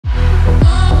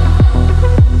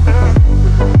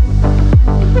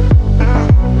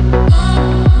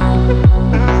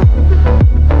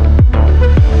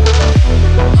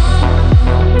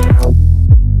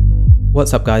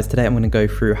What's up guys, today I'm going to go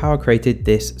through how I created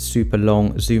this super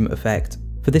long zoom effect.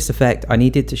 For this effect I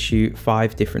needed to shoot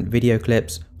 5 different video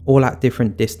clips, all at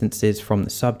different distances from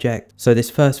the subject. So this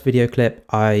first video clip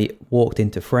I walked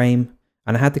into frame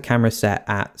and I had the camera set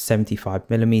at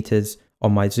 75mm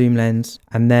on my zoom lens,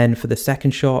 and then for the second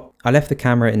shot I left the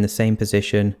camera in the same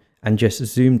position and just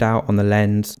zoomed out on the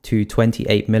lens to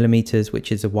 28mm,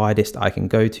 which is the widest I can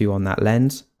go to on that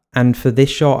lens. And for this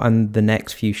shot and the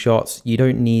next few shots, you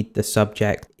don't need the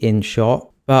subject in shot,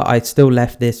 but I still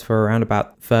left this for around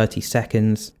about 30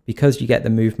 seconds because you get the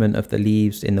movement of the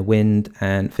leaves in the wind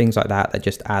and things like that that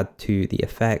just add to the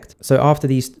effect. So after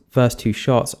these first 2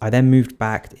 shots, I then moved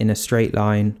back in a straight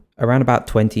line around about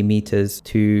 20 meters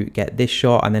to get this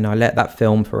shot, and then I let that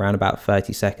film for around about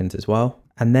 30 seconds as well.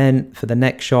 And then for the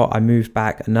next shot, I moved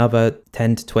back another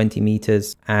 10 to 20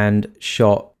 meters and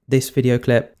shot this video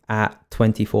clip at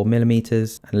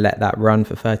 24mm and let that run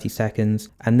for 30 seconds.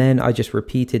 And then I just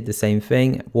repeated the same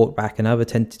thing, walked back another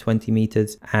 10 to 20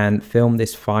 meters and filmed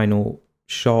this final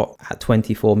shot at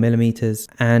 24mm.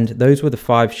 And those were the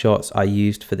 5 shots I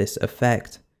used for this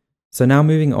effect. So now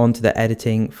moving on to the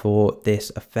editing for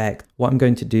this effect, what I'm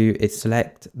going to do is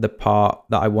select the part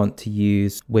that I want to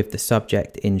use with the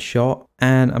subject in shot,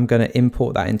 and I'm going to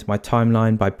import that into my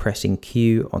timeline by pressing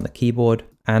Q on the keyboard.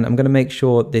 And I'm going to make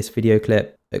sure this video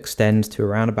clip extends to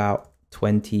around about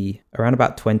 20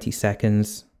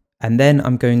 seconds. And then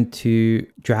I'm going to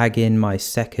drag in my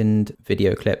second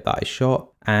video clip that I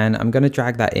shot, and I'm going to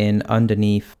drag that in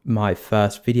underneath my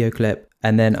first video clip.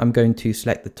 And then I'm going to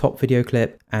select the top video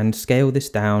clip and scale this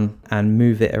down and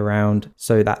move it around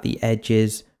so that the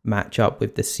edges match up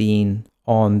with the scene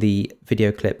on the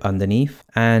video clip underneath.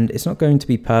 And it's not going to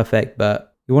be perfect, but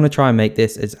you want to try and make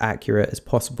this as accurate as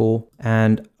possible.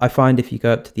 And I find if you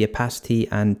go up to the opacity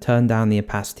and turn down the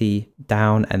opacity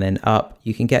down and then up,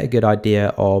 you can get a good idea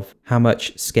of how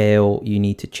much scale you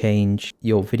need to change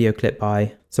your video clip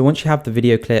by. So once you have the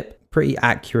video clip pretty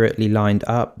accurately lined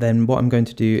up, then what I'm going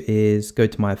to do is go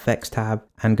to my effects tab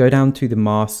and go down to the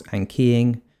mask and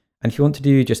keying. And if you want to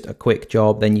do just a quick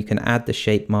job, then you can add the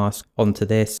shape mask onto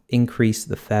this, increase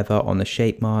the feather on the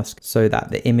shape mask so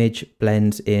that the image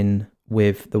blends in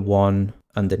with the one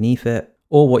underneath it.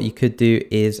 Or what you could do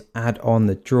is add on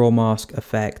the draw mask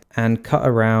effect and cut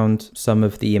around some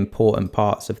of the important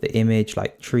parts of the image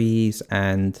like trees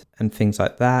and things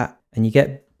like that. And you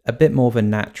get a bit more of a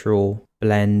natural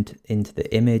blend into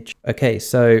the image. Okay,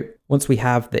 so once we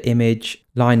have the image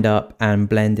lined up and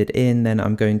blended in, then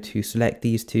I'm going to select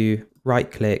these 2, right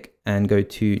click and go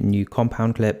to new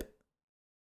compound clip,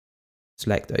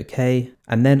 select OK,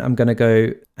 and then I'm going to go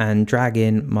and drag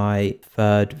in my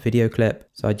third video clip.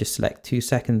 So I just select 2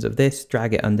 seconds of this,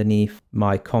 drag it underneath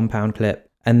my compound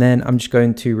clip, and then I'm just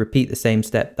going to repeat the same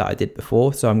step that I did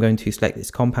before. So I'm going to select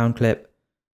this compound clip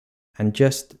and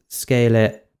just scale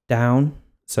it down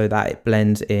so that it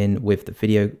blends in with the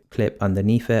video clip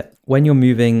underneath it. When you're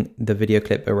moving the video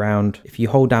clip around, if you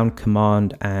hold down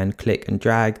Command and click and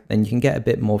drag, then you can get a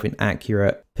bit more of an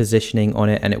accurate positioning on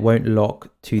it and it won't lock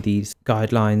to these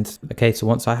guidelines. Okay, so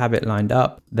once I have it lined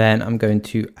up, then I'm going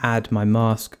to add my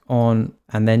mask on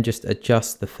and then just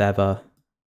adjust the feather.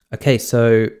 Okay,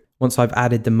 so once I've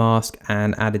added the mask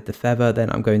and added the feather, then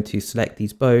I'm going to select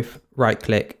these both, right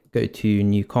click, go to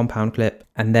new compound clip,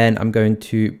 and then I'm going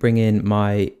to bring in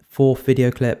my 4th video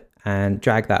clip and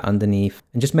drag that underneath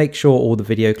and just make sure all the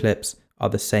video clips are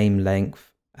the same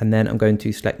length. And then I'm going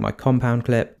to select my compound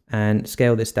clip and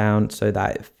scale this down so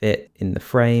that it fit in the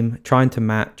frame, trying to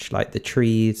match like the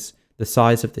trees, the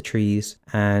size of the trees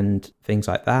and things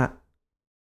like that.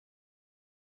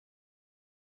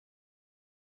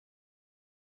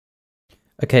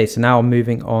 Okay, so now I'm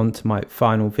moving on to my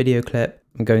final video clip.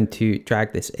 I'm going to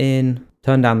drag this in,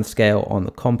 turn down the scale on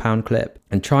the compound clip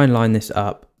and try and line this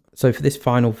up. So for this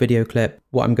final video clip,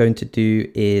 what I'm going to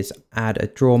do is add a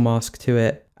draw mask to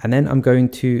it, and then I'm going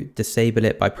to disable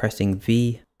it by pressing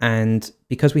V. And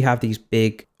because we have these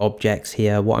big objects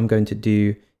here, what I'm going to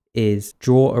do is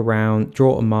draw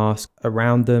a mask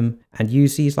around them and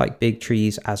use these like big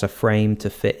trees as a frame to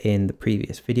fit in the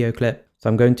previous video clip. So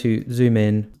I'm going to zoom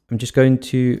in. I'm just going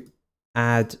to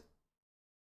add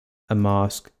a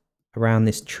mask around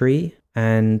this tree,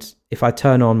 and if I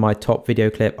turn on my top video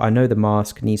clip, I know the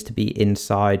mask needs to be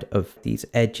inside of these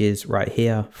edges right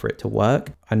here for it to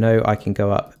work. I know I can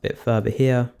go up a bit further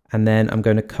here, and then I'm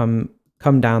going to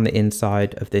come down the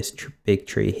inside of this big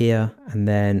tree here and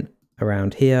then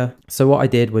around here. So what I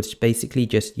did was basically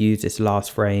just use this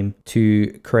last frame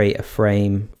to create a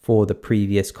frame for the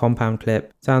previous compound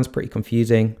clip. Sounds pretty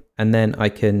confusing. And then I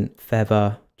can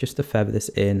feather just to feather this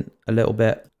in a little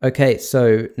bit. Okay,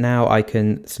 so now I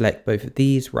can select both of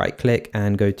these, right click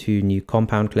and go to new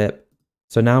compound clip.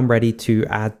 So now I'm ready to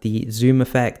add the zoom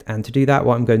effect. And to do that,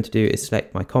 what I'm going to do is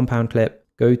select my compound clip,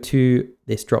 go to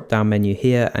this drop down menu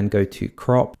here and go to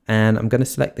crop. And I'm going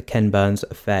to select the Ken Burns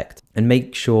effect and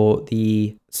make sure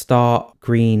the start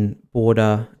green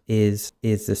border is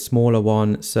the smaller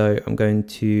one. So I'm going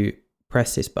to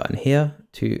press this button here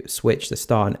to switch the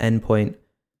start and end point.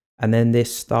 And then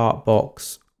this start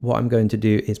box, what I'm going to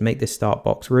do is make this start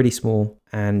box really small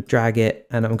and drag it.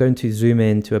 And I'm going to zoom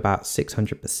in to about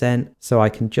 600%. So I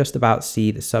can just about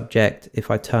see the subject. If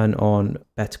I turn on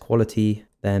better quality,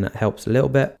 then it helps a little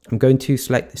bit. I'm going to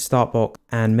select the start box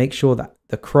and make sure that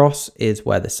the cross is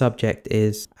where the subject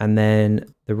is. And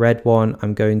then the red one,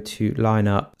 I'm going to line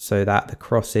up so that the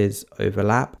crosses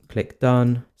overlap. Click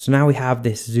done. So now we have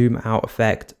this zoom out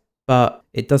effect, but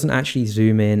it doesn't actually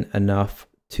zoom in enough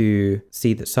to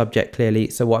see the subject clearly.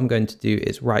 So what I'm going to do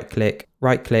is right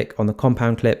click on the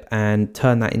compound clip and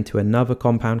turn that into another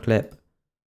compound clip.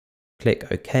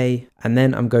 Click OK. And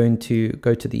then I'm going to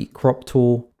go to the crop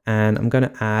tool and I'm going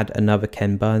to add another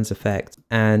Ken Burns effect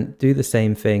and do the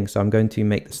same thing. So I'm going to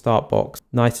make the start box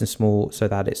nice and small so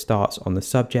that it starts on the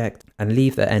subject and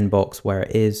leave the end box where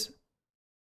it is.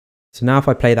 So now if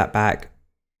I play that back,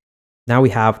 now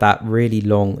we have that really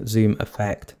long zoom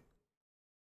effect.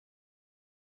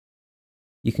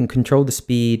 You can control the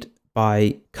speed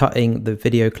by cutting the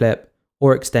video clip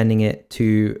or extending it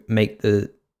to make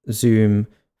the zoom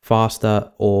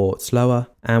faster or slower.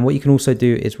 And what you can also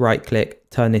do is right click,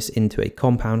 turn this into a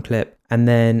compound clip. And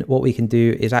then what we can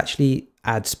do is actually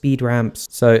add speed ramps.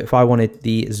 So if I wanted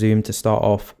the zoom to start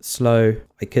off slow,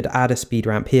 I could add a speed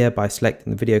ramp here by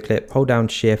selecting the video clip, hold down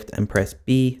shift and press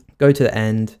B, go to the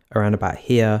end around about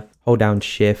here, hold down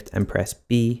shift and press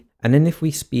B. And then if we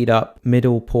speed up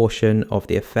middle portion of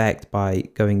the effect by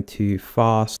going to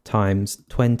fast times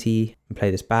 20 and play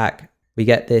this back, we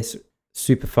get this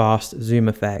super fast zoom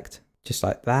effect, just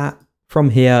like that.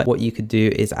 From here, what you could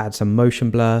do is add some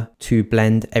motion blur to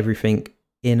blend everything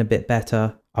in a bit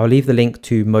better. I'll leave the link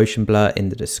to motion blur in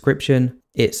the description.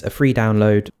 It's a free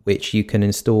download, which you can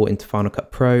install into Final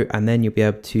Cut Pro, and then you'll be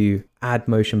able to add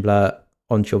motion blur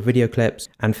onto your video clips.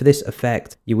 And for this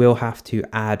effect, you will have to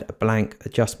add a blank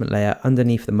adjustment layer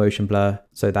underneath the motion blur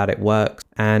so that it works.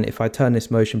 And if I turn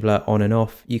this motion blur on and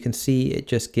off, you can see it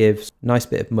just gives a nice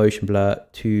bit of motion blur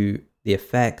to the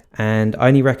effect. And I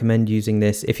only recommend using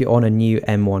this if you're on a new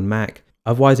M1 Mac,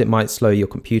 otherwise it might slow your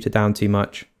computer down too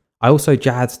much. I also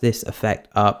jazzed this effect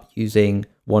up using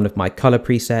one of my color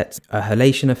presets, a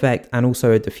halation effect, and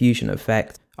also a diffusion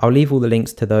effect. I'll leave all the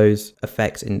links to those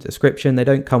effects in the description. They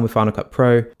don't come with Final Cut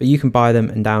Pro, but you can buy them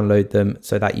and download them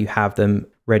so that you have them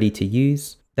ready to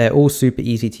use. They're all super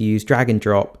easy to use, drag and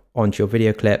drop onto your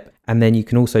video clip. And then you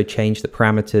can also change the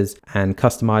parameters and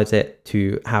customize it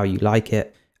to how you like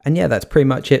it. And yeah, that's pretty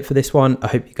much it for this one. I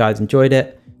hope you guys enjoyed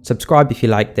it. Subscribe if you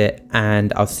liked it,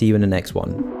 and I'll see you in the next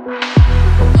one.